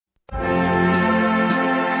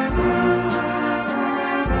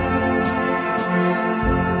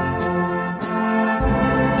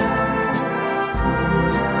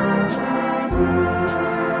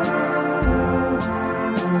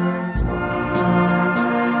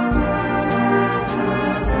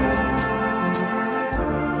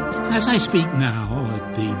As I speak now,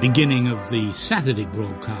 at the beginning of the Saturday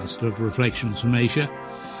broadcast of Reflections from Asia,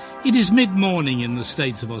 it is mid-morning in the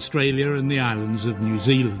states of Australia and the islands of New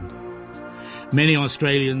Zealand. Many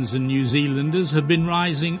Australians and New Zealanders have been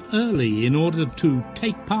rising early in order to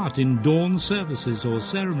take part in dawn services or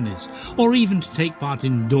ceremonies, or even to take part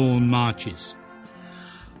in dawn marches.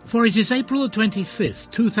 For it is April 25th,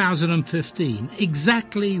 2015,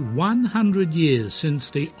 exactly 100 years since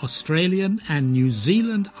the Australian and New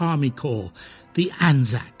Zealand Army Corps, the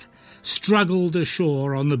ANZAC, struggled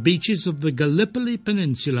ashore on the beaches of the Gallipoli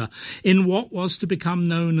Peninsula in what was to become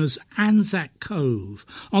known as Anzac Cove,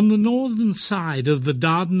 on the northern side of the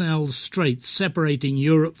Dardanelles Straits separating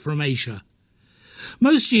Europe from Asia.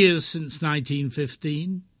 Most years since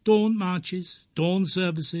 1915, dawn marches, dawn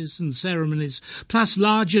services and ceremonies, plus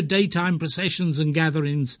larger daytime processions and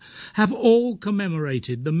gatherings, have all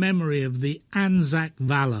commemorated the memory of the Anzac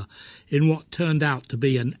valour in what turned out to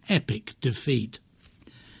be an epic defeat.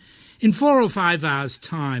 In 4 or 5 hours'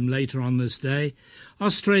 time later on this day,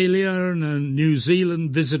 Australia and New Zealand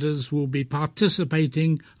visitors will be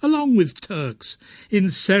participating, along with Turks, in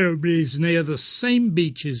ceremonies near the same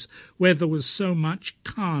beaches where there was so much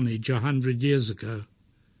carnage 100 years ago.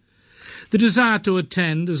 The desire to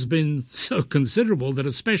attend has been so considerable that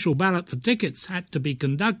a special ballot for tickets had to be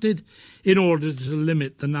conducted in order to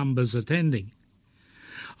limit the numbers attending.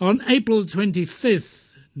 On April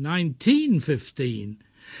 25th, 1915,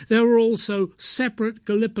 there were also separate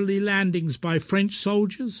Gallipoli landings by French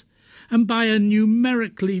soldiers and by a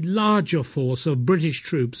numerically larger force of British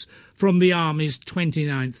troops from the Army's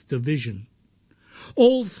 29th Division.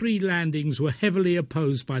 All 3 landings were heavily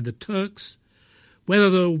opposed by the Turks.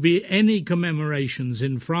 Whether there will be any commemorations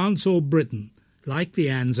in France or Britain, like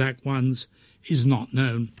the Anzac ones, is not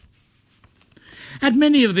known. At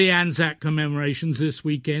many of the Anzac commemorations this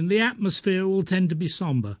weekend, the atmosphere will tend to be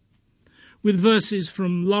sombre, with verses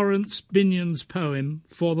from Lawrence Binyon's poem,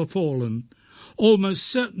 For the Fallen, almost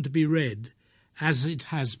certain to be read, as it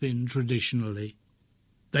has been traditionally.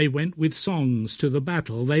 They went with songs to the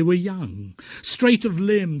battle. They were young, straight of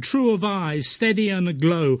limb, true of eye, steady and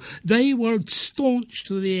aglow. They were staunch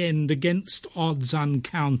to the end against odds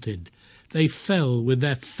uncounted. They fell with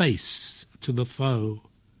their face to the foe.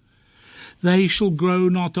 They shall grow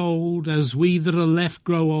not old, as we that are left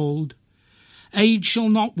grow old. Age shall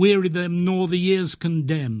not weary them, nor the years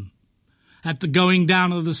condemn. At the going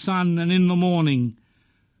down of the sun and in the morning,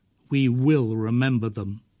 we will remember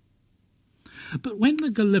them. But when the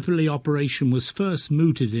Gallipoli operation was first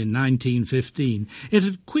mooted in 1915, it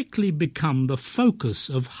had quickly become the focus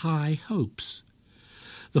of high hopes.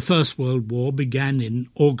 The First World War began in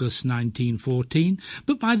August 1914,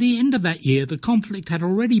 but by the end of that year the conflict had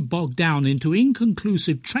already bogged down into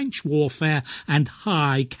inconclusive trench warfare and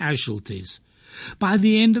high casualties. By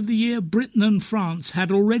the end of the year, Britain and France had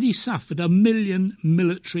already suffered 1 million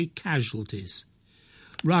military casualties.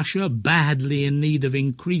 Russia, badly in need of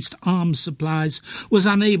increased arms supplies, was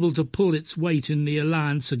unable to pull its weight in the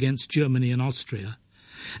alliance against Germany and Austria.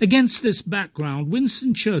 Against this background,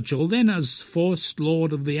 Winston Churchill, then as First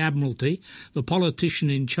Lord of the Admiralty, the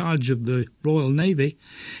politician in charge of the Royal Navy,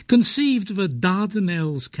 conceived of a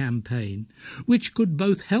Dardanelles campaign, which could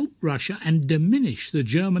both help Russia and diminish the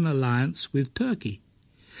German alliance with Turkey.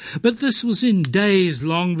 But this was in days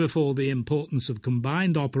long before the importance of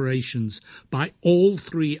combined operations by all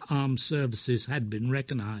 3 armed services had been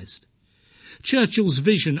recognised. Churchill's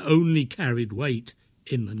vision only carried weight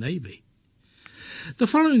in the Navy. The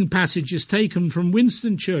following passage is taken from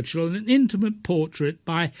Winston Churchill in an intimate portrait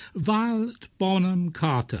by Violet Bonham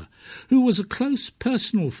Carter, who was a close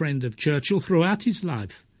personal friend of Churchill throughout his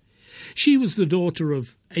life. She was the daughter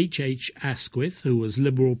of H. Asquith, who was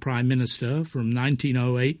Liberal Prime Minister from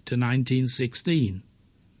 1908 to 1916.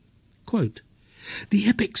 Quote, "The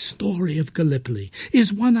epic story of Gallipoli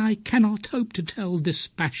is one I cannot hope to tell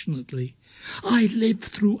dispassionately. I lived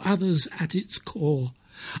through others at its core.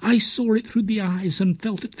 I saw it through the eyes and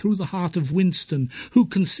felt it through the heart of Winston, who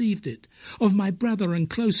conceived it, of my brother and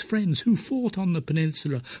close friends who fought on the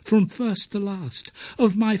peninsula from first to last,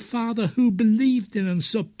 of my father who believed in and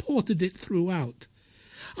supported it throughout.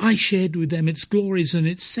 I shared with them its glories and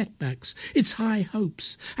its setbacks, its high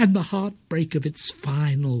hopes, and the heartbreak of its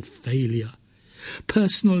final failure.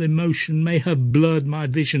 Personal emotion may have blurred my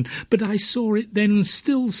vision, but I saw it then and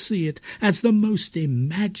still see it as the most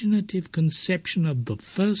imaginative conception of the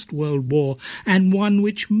First World War, and one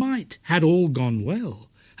which might, had all gone well,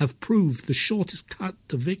 have proved the shortest cut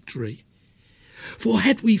to victory. For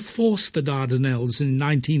had we forced the Dardanelles in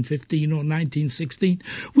 1915 or 1916,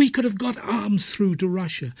 we could have got arms through to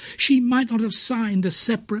Russia. She might not have signed a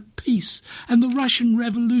separate peace, and the Russian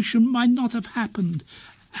Revolution might not have happened,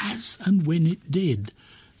 as and when it did.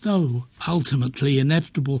 Though ultimately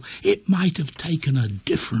inevitable, it might have taken a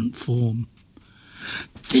different form.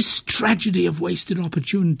 This tragedy of wasted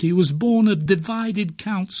opportunity was born of divided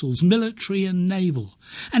councils, military and naval,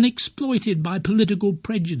 and exploited by political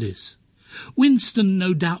prejudice. Winston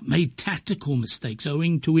no doubt made tactical mistakes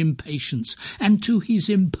owing to impatience and to his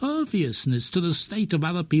imperviousness to the state of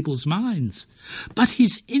other people's minds. But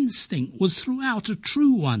his instinct was throughout a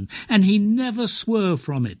true one, and he never swerved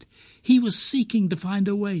from it. He was seeking to find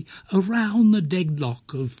a way around the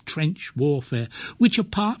deadlock of trench warfare, which,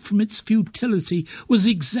 apart from its futility, was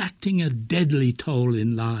exacting a deadly toll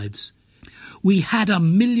in lives. We had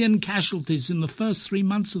 1 million casualties in the first 3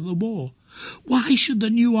 months of the war. Why should the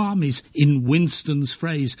new armies, in Winston's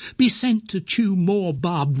phrase, be sent to chew more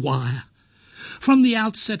barbed wire? From the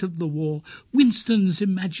outset of the war, Winston's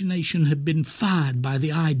imagination had been fired by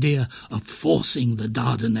the idea of forcing the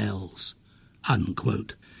Dardanelles."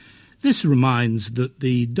 Unquote. This reminds that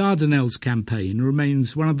the Dardanelles campaign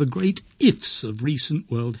remains one of the great ifs of recent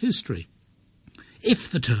world history. If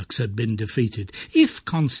the Turks had been defeated, if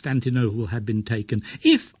Constantinople had been taken,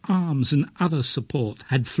 if arms and other support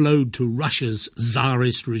had flowed to Russia's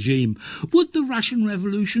Tsarist regime, would the Russian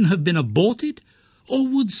Revolution have been aborted, or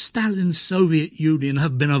would Stalin's Soviet Union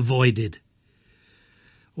have been avoided?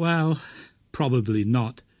 Well, probably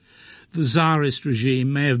not. The Tsarist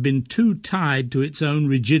regime may have been too tied to its own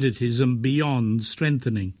rigidities and beyond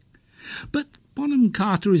strengthening. But Bonham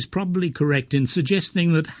Carter is probably correct in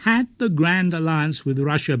suggesting that had the Grand Alliance with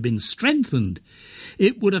Russia been strengthened,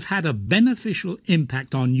 it would have had a beneficial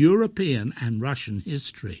impact on European and Russian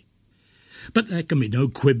history. But there can be no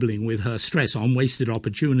quibbling with her stress on wasted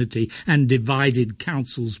opportunity and divided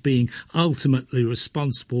councils being ultimately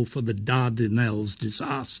responsible for the Dardanelles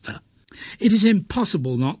disaster. It is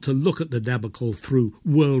impossible not to look at the debacle through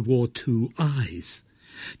World War II eyes.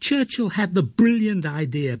 Churchill had the brilliant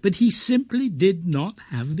idea, but he simply did not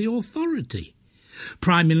have the authority.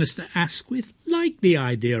 Prime Minister Asquith liked the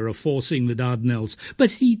idea of forcing the Dardanelles,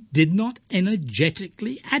 but he did not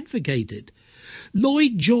energetically advocate it.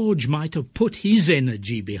 Lloyd George might have put his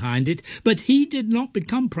energy behind it, but he did not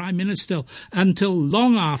become Prime Minister until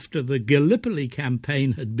long after the Gallipoli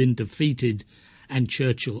campaign had been defeated and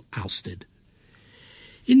Churchill ousted.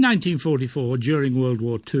 In 1944, during World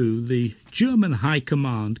War II, the German High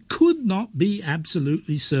Command could not be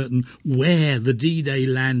absolutely certain where the D-Day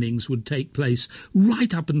landings would take place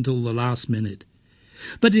right up until the last minute.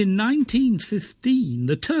 But in 1915,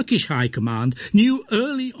 the Turkish High Command knew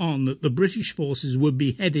early on that the British forces would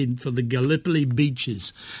be headed for the Gallipoli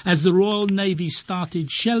beaches as the Royal Navy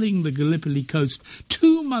started shelling the Gallipoli coast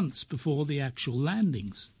 2 months before the actual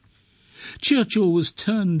landings. Churchill was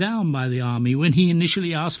turned down by the army when he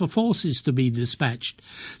initially asked for forces to be dispatched,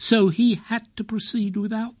 so he had to proceed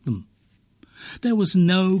without them. There was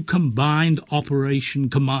no combined operation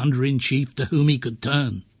commander-in-chief to whom he could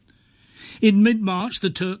turn. In mid-March,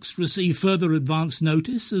 the Turks received further advance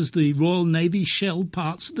notice as the Royal Navy shelled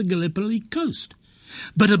parts of the Gallipoli coast,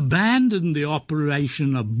 but abandoned the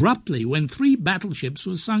operation abruptly when 3 battleships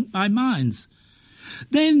were sunk by mines.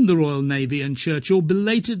 Then the Royal Navy and Churchill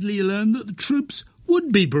belatedly learned that the troops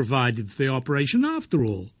would be provided for the operation after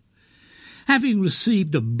all. Having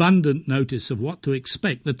received abundant notice of what to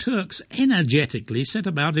expect, the Turks energetically set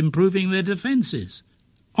about improving their defences.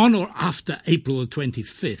 On or after April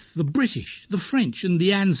 25th, the British, the French and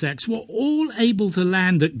the Anzacs were all able to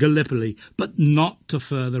land at Gallipoli, but not to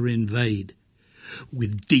further invade.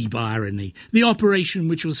 With deep irony, the operation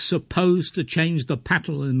which was supposed to change the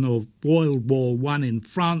pattern of World War I in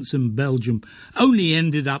France and Belgium only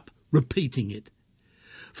ended up repeating it.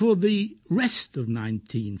 For the rest of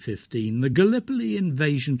 1915, the Gallipoli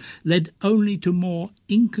invasion led only to more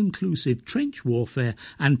inconclusive trench warfare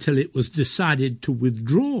until it was decided to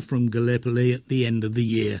withdraw from Gallipoli at the end of the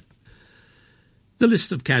year. The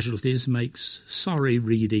list of casualties makes sorry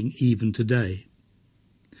reading even today.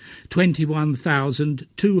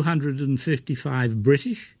 21,255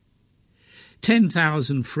 British,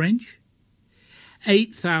 10,000 French,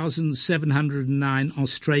 8,709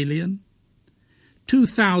 Australian,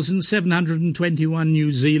 2,721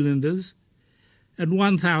 New Zealanders, and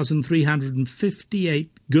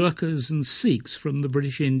 1,358 Gurkhas and Sikhs from the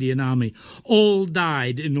British Indian Army all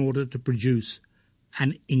died in order to produce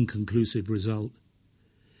an inconclusive result.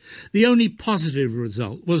 The only positive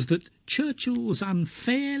result was that Churchill was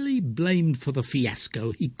unfairly blamed for the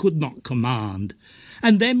fiasco he could not command,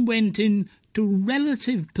 and then went in to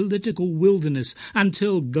relative political wilderness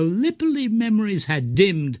until Gallipoli memories had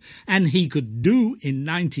dimmed and he could do in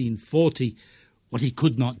 1940 what he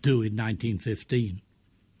could not do in 1915.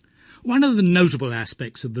 One of the notable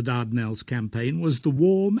aspects of the Dardanelles campaign was the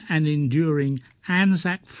warm and enduring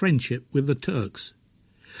Anzac friendship with the Turks.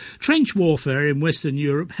 Trench warfare in Western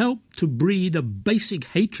Europe helped to breed a basic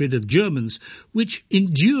hatred of Germans which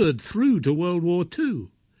endured through to World War II.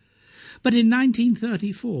 But in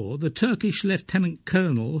 1934, the Turkish lieutenant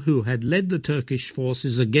colonel who had led the Turkish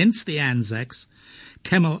forces against the Anzacs,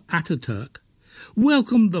 Kemal Ataturk,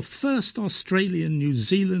 welcomed the first Australian, New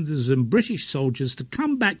Zealanders and British soldiers to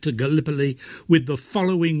come back to Gallipoli with the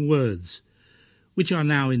following words, which are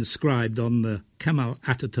now inscribed on the Kemal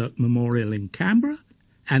Ataturk Memorial in Canberra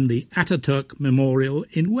and the Ataturk Memorial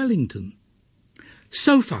in Wellington.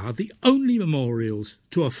 So far, the only memorials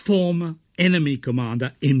to a former enemy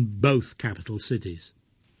commander in both capital cities.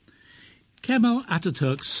 Kemal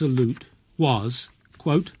Ataturk's salute was,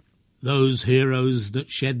 quote, "Those heroes that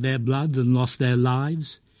shed their blood and lost their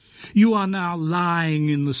lives, you are now lying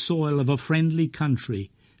in the soil of a friendly country,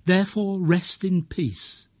 therefore rest in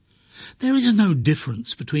peace. There is no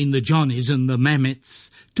difference between the Johnnies and the Mehmets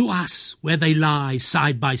to us where they lie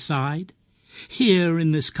side by side, here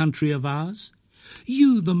in this country of ours.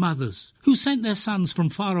 You, the mothers, who sent their sons from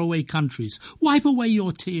faraway countries, wipe away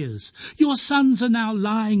your tears. Your sons are now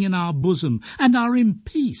lying in our bosom and are in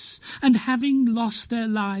peace, and having lost their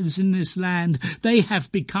lives in this land, they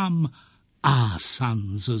have become our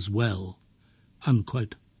sons as well."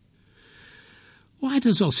 Unquote. Why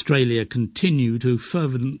does Australia continue to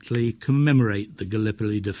fervently commemorate the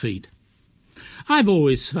Gallipoli defeat? I've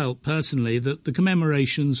always felt personally that the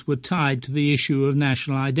commemorations were tied to the issue of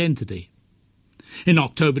national identity. In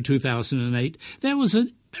October 2008, there was a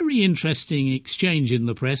very interesting exchange in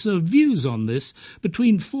the press of views on this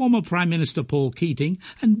between former Prime Minister Paul Keating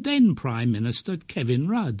and then Prime Minister Kevin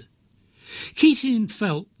Rudd. Keating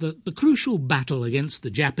felt that the crucial battle against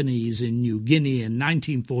the Japanese in New Guinea in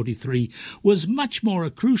 1943 was much more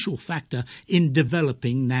a crucial factor in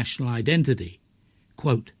developing national identity.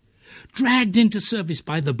 Quote, "Dragged into service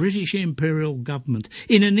by the British Imperial government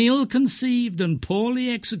in an ill-conceived and poorly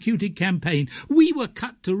executed campaign, we were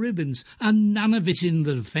cut to ribbons, and none of it in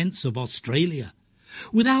the defence of Australia.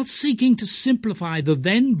 Without seeking to simplify the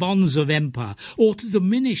then bonds of empire or to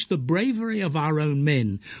diminish the bravery of our own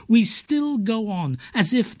men, we still go on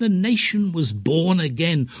as if the nation was born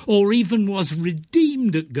again or even was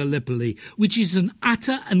redeemed at Gallipoli, which is an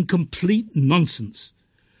utter and complete nonsense.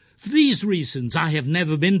 For these reasons, I have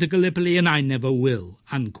never been to Gallipoli and I never will."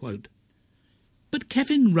 Unquote. But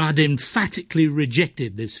Kevin Rudd emphatically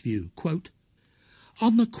rejected this view. Quote,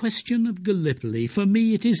 "On the question of Gallipoli, for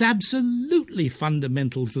me it is absolutely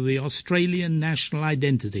fundamental to the Australian national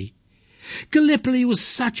identity. Gallipoli was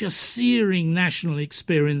such a searing national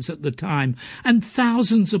experience at the time, and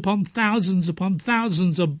thousands upon thousands upon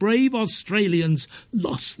thousands of brave Australians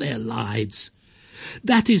lost their lives.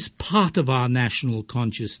 That is part of our national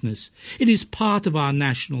consciousness. It is part of our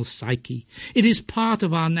national psyche. It is part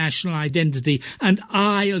of our national identity, and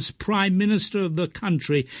I, as Prime Minister of the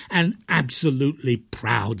country, am absolutely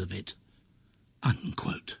proud of it."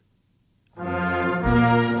 Unquote.